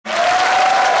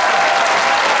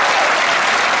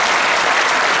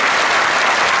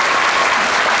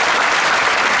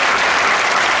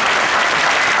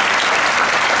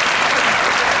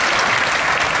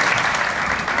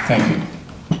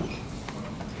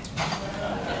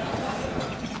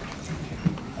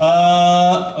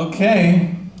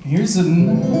Okay. Here's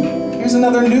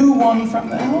another new one from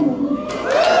the album.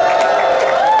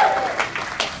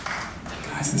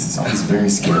 Guys, this is always very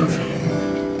scary for me.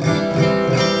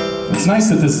 It's nice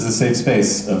that this is a safe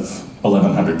space of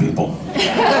 1,100 people.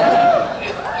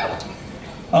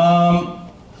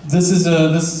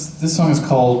 This song is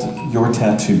called Your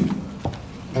Tattoo.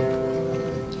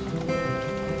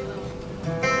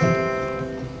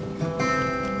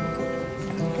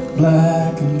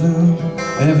 Black and blue,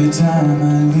 every time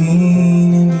I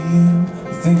lean into you,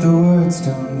 I think the words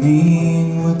don't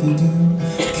mean what they do,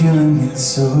 killing me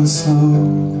so slow.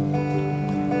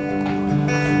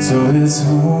 So it's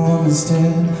home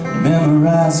instead,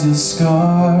 memorize your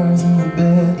scars in the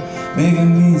bed,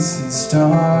 making me see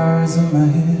stars in my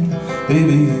head.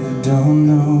 Baby, you don't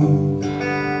know.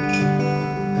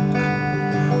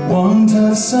 One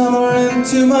tough summer and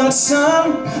too much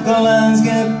sun, the lines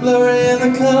get blurry and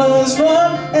the colors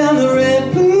run, and the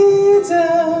red bleeds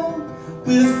out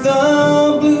with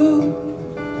the blue.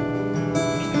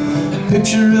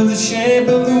 Picture of the shape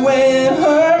of the way it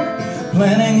hurt,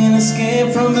 planning an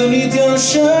escape from beneath your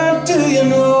shirt. Do you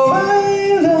know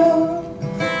I love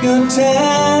your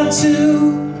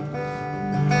tattoo?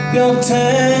 Your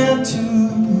tattoo.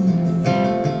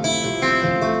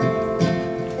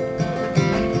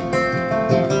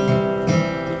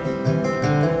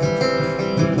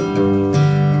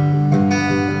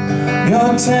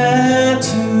 Your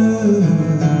tattoo.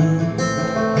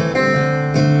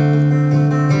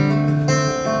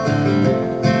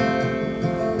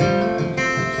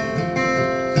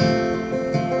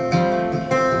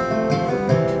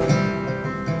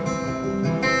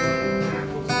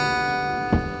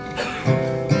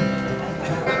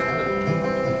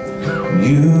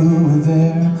 You were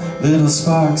there, little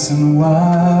sparks and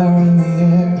wire in the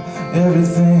air,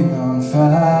 everything on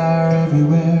fire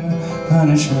everywhere,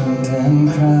 punishment and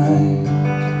crime.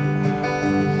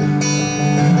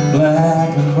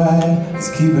 Black and white is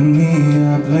keeping me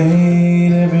up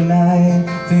late every night,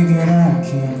 thinking I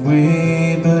can't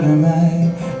wait, but am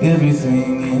I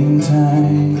everything in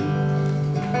time?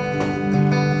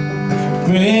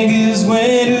 Gray gives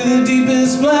way to the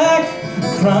deepest black,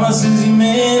 promises you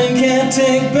made and can't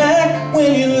take back.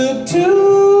 When you look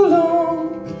too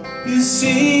long, you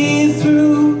see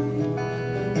through.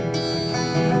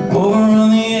 Over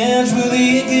on the edge where the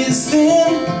ink is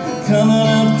thin, coming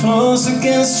up close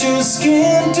against your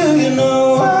skin. Do you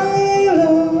know I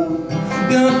love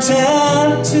your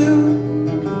tattoo?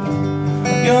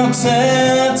 Your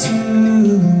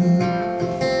tattoo.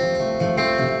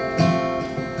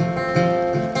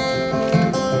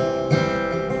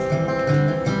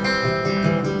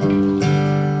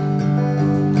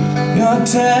 Your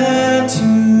tattoo.